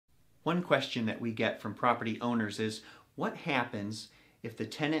One question that we get from property owners is, what happens if the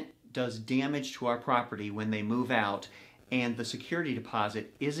tenant does damage to our property when they move out and the security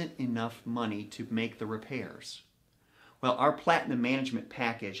deposit isn't enough money to make the repairs? Well, our Platinum Management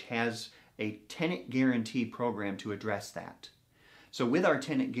Package has a tenant guarantee program to address that. So with our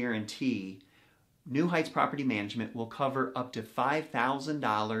tenant guarantee, New Heights Property Management will cover up to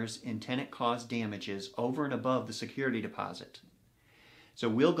 $5,000 in tenant-caused damages over and above the security deposit. So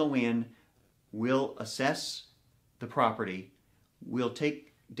we'll go in, we'll assess the property, we'll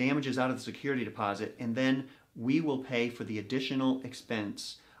take damages out of the security deposit, and then we will pay for the additional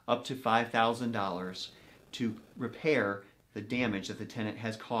expense up to $5,000 to repair the damage that the tenant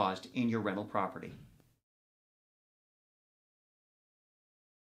has caused in your rental property.